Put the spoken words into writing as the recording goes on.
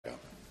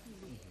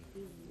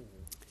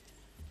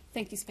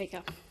Thank you,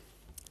 Speaker.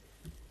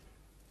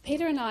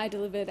 Peta and I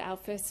delivered our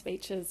first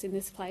speeches in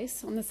this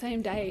place on the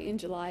same day in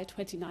July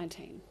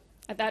 2019.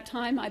 At that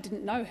time, I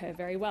didn't know her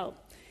very well.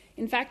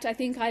 In fact, I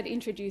think I'd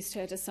introduced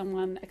her to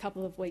someone a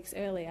couple of weeks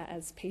earlier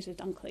as Peta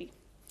Dunkley.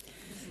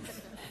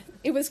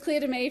 It was clear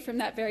to me from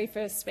that very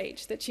first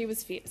speech that she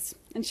was fierce,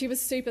 and she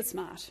was super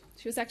smart.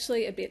 She was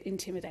actually a bit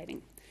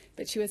intimidating,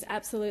 but she was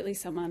absolutely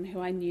someone who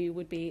I knew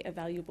would be a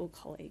valuable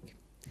colleague.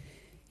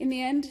 In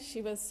the end,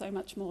 she was so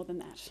much more than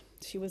that.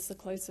 She was the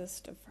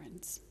closest of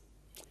friends.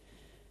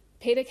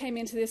 Peta came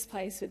into this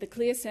place with a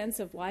clear sense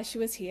of why she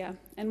was here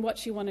and what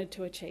she wanted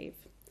to achieve.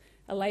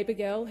 A Labor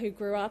girl who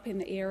grew up in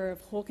the era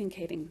of Hawke and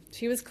Keating,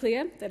 she was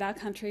clear that our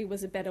country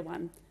was a better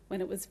one when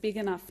it was big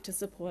enough to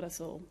support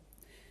us all.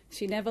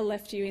 She never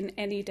left you in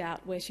any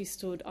doubt where she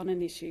stood on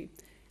an issue,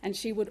 and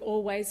she would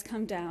always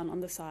come down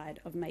on the side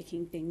of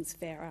making things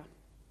fairer.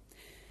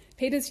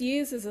 Peta's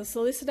years as a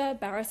solicitor,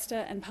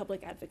 barrister and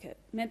public advocate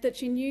meant that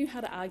she knew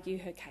how to argue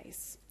her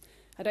case.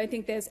 I don't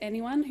think there's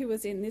anyone who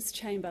was in this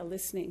chamber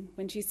listening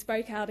when she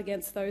spoke out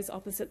against those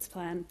opposites'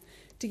 plan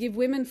to give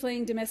women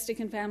fleeing domestic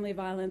and family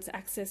violence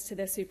access to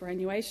their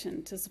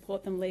superannuation to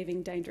support them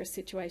leaving dangerous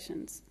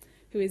situations,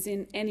 who is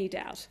in any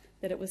doubt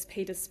that it was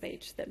Peta's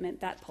speech that meant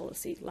that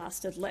policy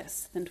lasted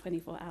less than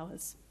 24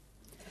 hours.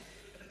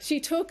 She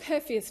took her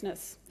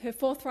fierceness, her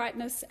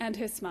forthrightness and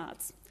her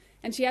smarts,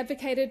 and she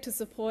advocated to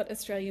support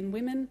Australian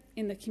women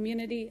in the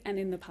community and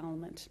in the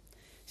Parliament.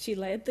 She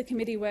led the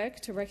committee work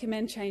to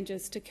recommend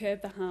changes to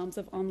curb the harms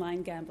of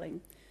online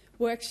gambling,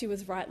 work she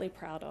was rightly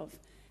proud of,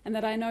 and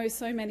that I know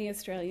so many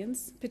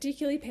Australians,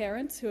 particularly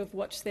parents who have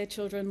watched their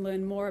children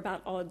learn more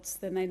about odds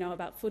than they know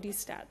about footy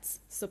stats,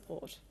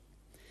 support.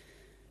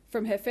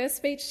 From her first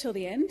speech till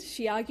the end,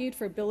 she argued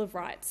for a Bill of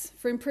Rights,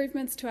 for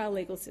improvements to our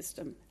legal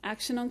system,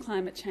 action on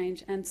climate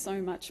change and so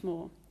much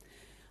more.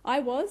 I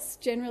was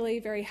generally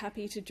very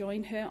happy to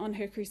join her on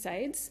her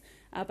crusades,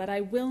 but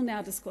I will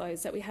now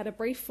disclose that we had a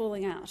brief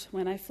falling out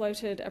when I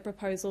floated a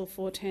proposal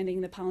for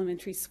turning the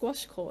parliamentary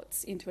squash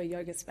courts into a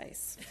yoga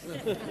space.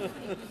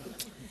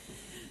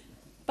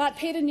 But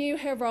Peta knew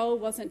her role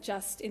wasn't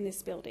just in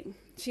this building.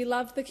 She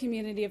loved the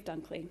community of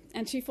Dunkley,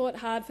 and she fought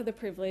hard for the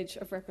privilege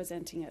of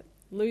representing it,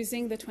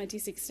 losing the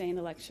 2016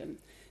 election,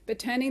 but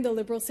turning the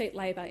Liberal seat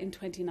Labor in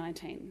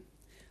 2019.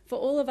 For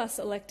all of us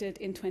elected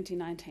in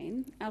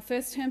 2019, our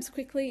first terms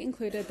quickly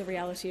included the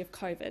reality of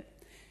COVID,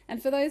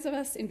 and for those of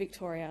us in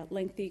Victoria,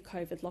 lengthy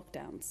COVID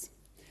lockdowns.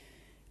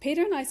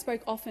 Peta and I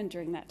spoke often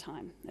during that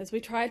time as we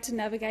tried to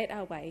navigate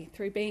our way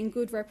through being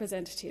good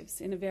representatives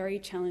in a very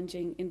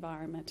challenging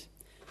environment.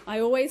 I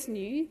always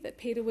knew that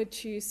Peta would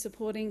choose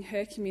supporting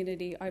her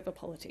community over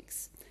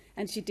politics,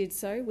 and she did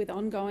so with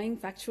ongoing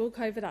factual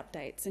COVID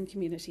updates and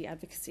community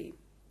advocacy.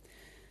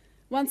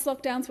 Once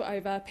lockdowns were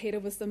over, Peta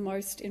was the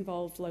most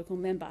involved local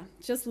member.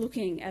 Just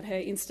looking at her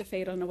Insta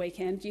feed on a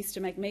weekend used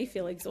to make me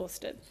feel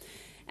exhausted.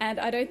 And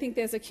I don't think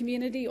there's a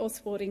community or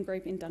sporting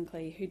group in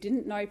Dunkley who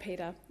didn't know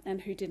Peta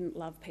and who didn't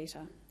love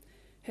Peta.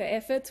 Her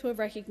efforts were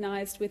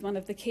recognised with one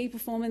of the key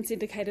performance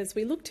indicators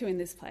we look to in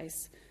this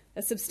place,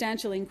 a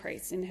substantial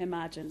increase in her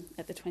margin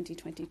at the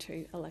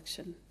 2022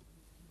 election.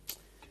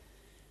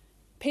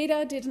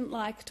 Peta didn't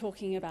like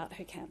talking about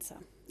her cancer,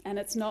 and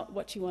it's not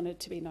what she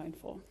wanted to be known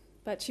for.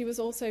 But she was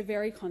also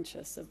very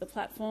conscious of the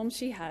platform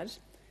she had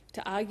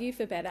to argue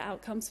for better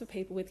outcomes for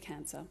people with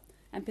cancer,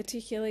 and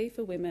particularly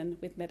for women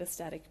with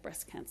metastatic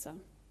breast cancer.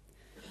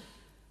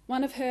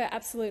 One of her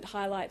absolute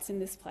highlights in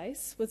this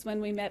place was when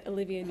we met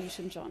Olivia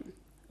Newton-John,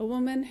 a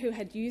woman who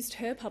had used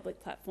her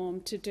public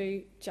platform to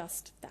do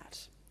just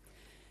that.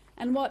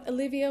 And what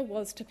Olivia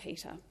was to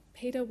Peta,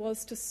 Peta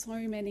was to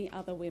so many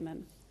other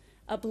women,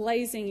 a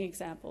blazing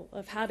example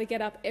of how to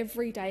get up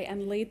every day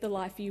and lead the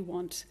life you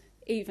want,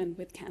 even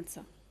with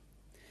cancer.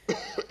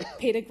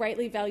 Peta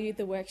greatly valued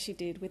the work she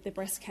did with the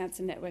Breast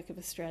Cancer Network of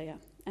Australia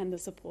and the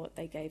support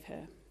they gave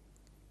her.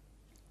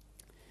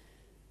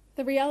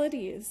 The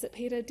reality is that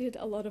Peta did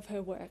a lot of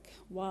her work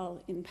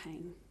while in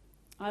pain.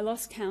 I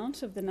lost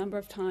count of the number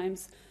of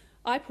times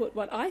I put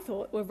what I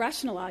thought were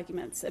rational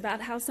arguments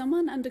about how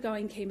someone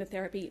undergoing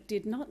chemotherapy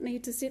did not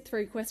need to sit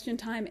through question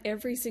time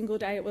every single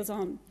day it was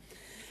on.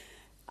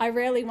 I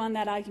rarely won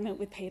that argument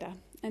with Peta,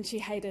 and she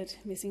hated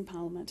missing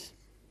Parliament.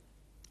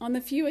 On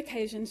the few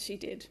occasions she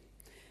did,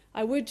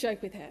 I would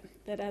joke with her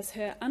that as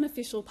her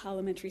unofficial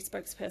parliamentary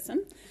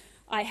spokesperson,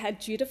 I had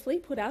dutifully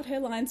put out her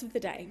lines of the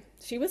day.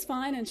 She was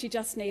fine and she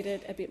just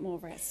needed a bit more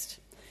rest.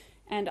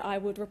 And I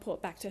would report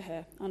back to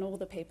her on all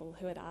the people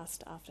who had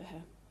asked after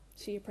her.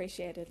 She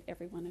appreciated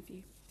every one of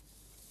you.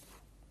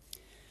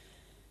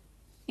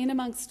 In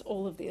amongst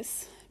all of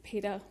this,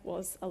 Peta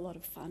was a lot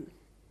of fun.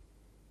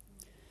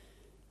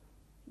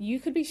 You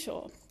could be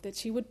sure that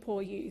she would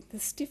pour you the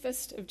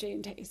stiffest of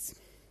G&Ts.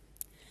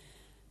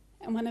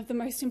 And one of the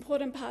most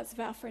important parts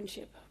of our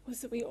friendship was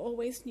that we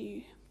always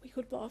knew we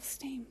could blow off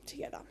steam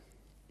together.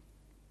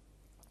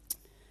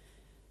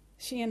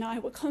 She and I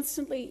were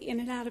constantly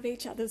in and out of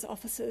each other's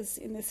offices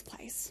in this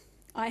place.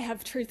 I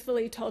have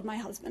truthfully told my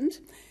husband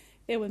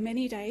there were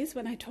many days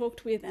when I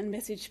talked with and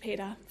messaged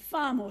Peta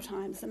far more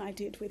times than I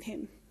did with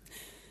him.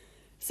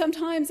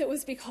 Sometimes it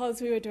was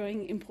because we were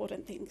doing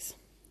important things.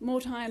 More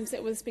times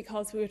it was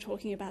because we were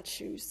talking about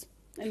shoes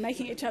and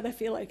making each other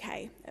feel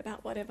okay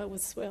about whatever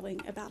was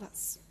swirling about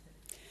us.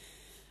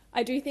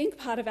 I do think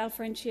part of our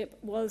friendship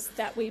was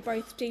that we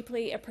both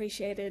deeply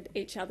appreciated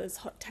each other's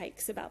hot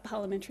takes about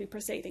parliamentary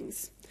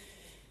proceedings.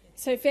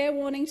 So fair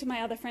warning to my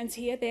other friends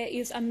here, there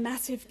is a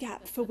massive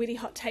gap for witty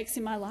hot takes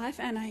in my life,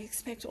 and I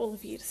expect all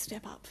of you to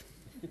step up.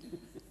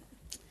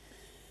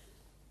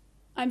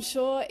 I'm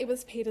sure it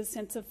was Peta's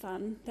sense of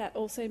fun that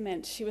also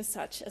meant she was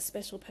such a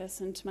special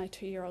person to my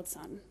 2-year-old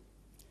son.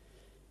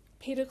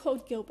 Peta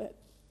called Gilbert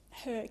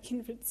her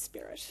kindred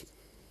spirit.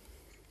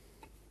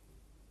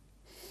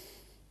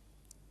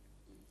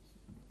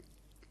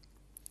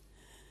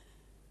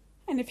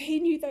 And if he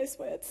knew those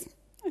words,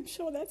 I'm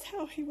sure that's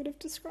how he would have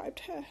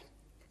described her.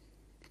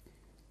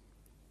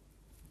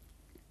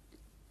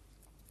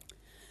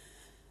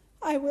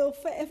 I will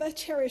forever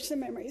cherish the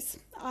memories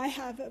I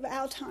have of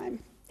our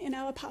time in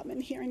our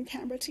apartment here in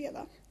Canberra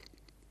together,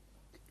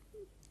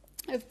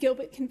 of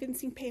Gilbert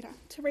convincing Peta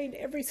to read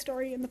every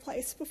story in the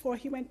place before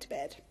he went to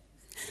bed,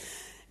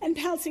 and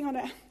pouncing on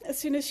her as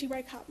soon as she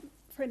woke up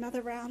for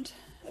another round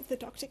of the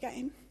doctor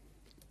game.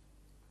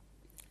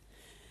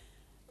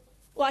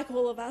 Like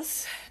all of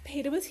us,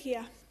 Peta was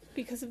here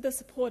because of the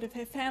support of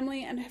her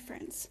family and her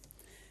friends,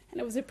 and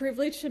it was a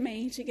privilege for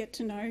me to get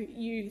to know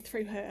you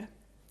through her.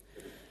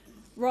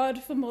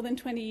 Rod, for more than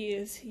 20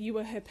 years, you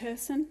were her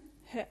person,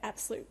 her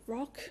absolute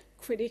rock,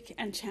 critic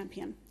and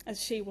champion,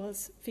 as she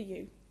was for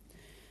you.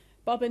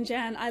 Bob and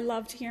Jan, I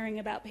loved hearing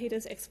about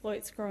Peta's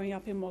exploits growing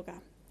up in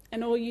Wagga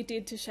and all you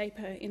did to shape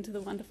her into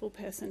the wonderful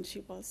person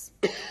she was.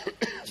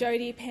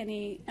 Jodie,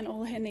 Penny and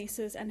all her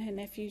nieces and her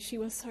nephews, she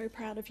was so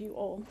proud of you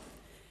all.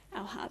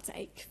 Our hearts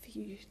ache for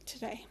you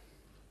today.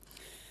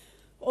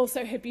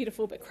 Also her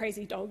beautiful but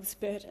crazy dogs,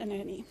 Bert and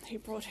Ernie, who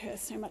brought her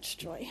so much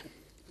joy.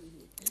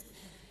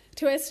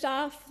 To her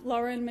staff,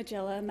 Lauren,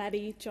 Magella,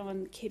 Maddie,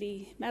 John,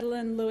 Kitty,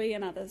 Madeline, Louis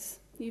and others,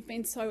 you've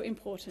been so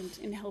important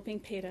in helping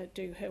Peta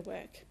do her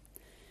work.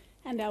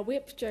 And our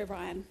whip, Joe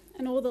Ryan,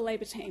 and all the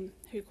Labor team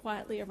who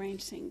quietly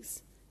arranged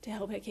things to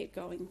help her keep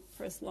going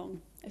for as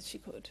long as she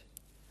could.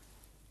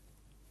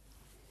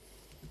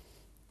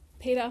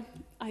 Peta,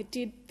 I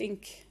did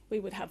think we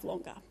would have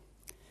longer,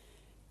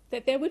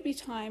 that there would be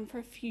time for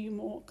a few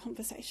more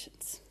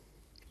conversations.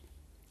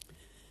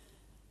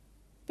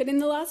 But in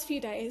the last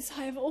few days,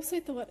 I have also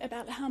thought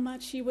about how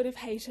much you would have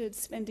hated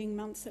spending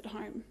months at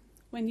home,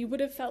 when you would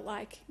have felt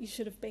like you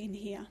should have been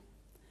here.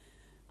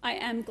 I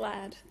am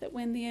glad that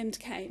when the end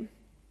came,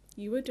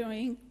 you were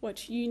doing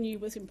what you knew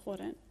was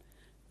important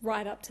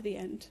right up to the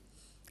end,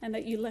 and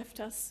that you left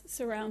us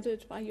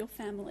surrounded by your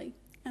family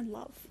and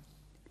love.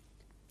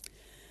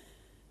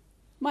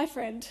 My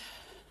friend,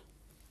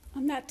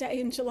 on that day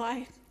in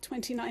July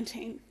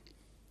 2019,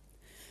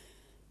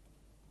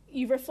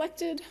 you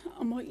reflected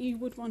on what you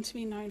would want to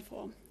be known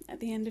for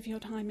at the end of your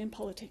time in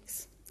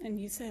politics, and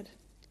you said,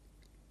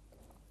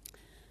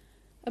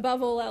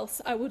 above all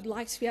else, I would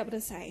like to be able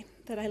to say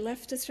that I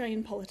left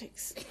Australian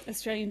politics,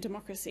 Australian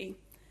democracy,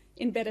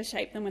 in better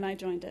shape than when I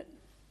joined it,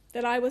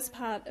 that I was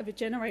part of a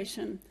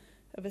generation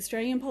of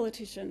Australian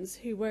politicians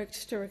who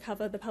worked to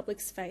recover the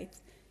public's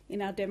faith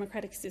in our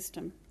democratic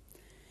system,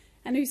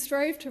 and who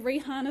strove to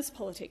reharness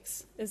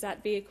politics as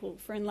that vehicle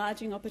for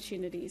enlarging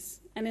opportunities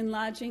and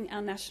enlarging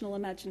our national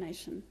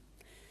imagination,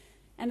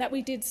 and that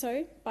we did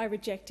so by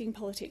rejecting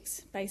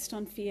politics based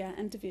on fear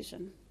and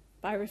division,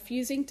 by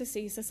refusing to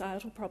see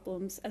societal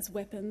problems as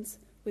weapons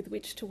with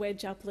which to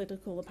wedge our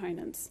political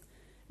opponents,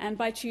 and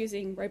by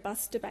choosing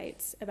robust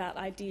debates about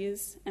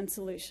ideas and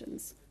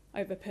solutions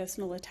over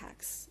personal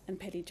attacks and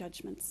petty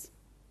judgments.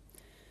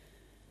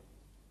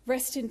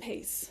 Rest in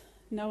peace,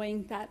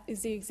 knowing that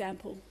is the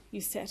example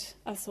you set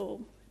us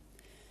all.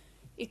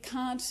 It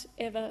can't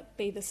ever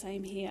be the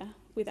same here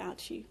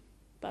without you,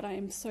 but I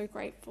am so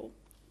grateful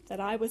that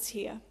I was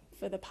here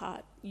for the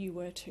part you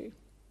were too.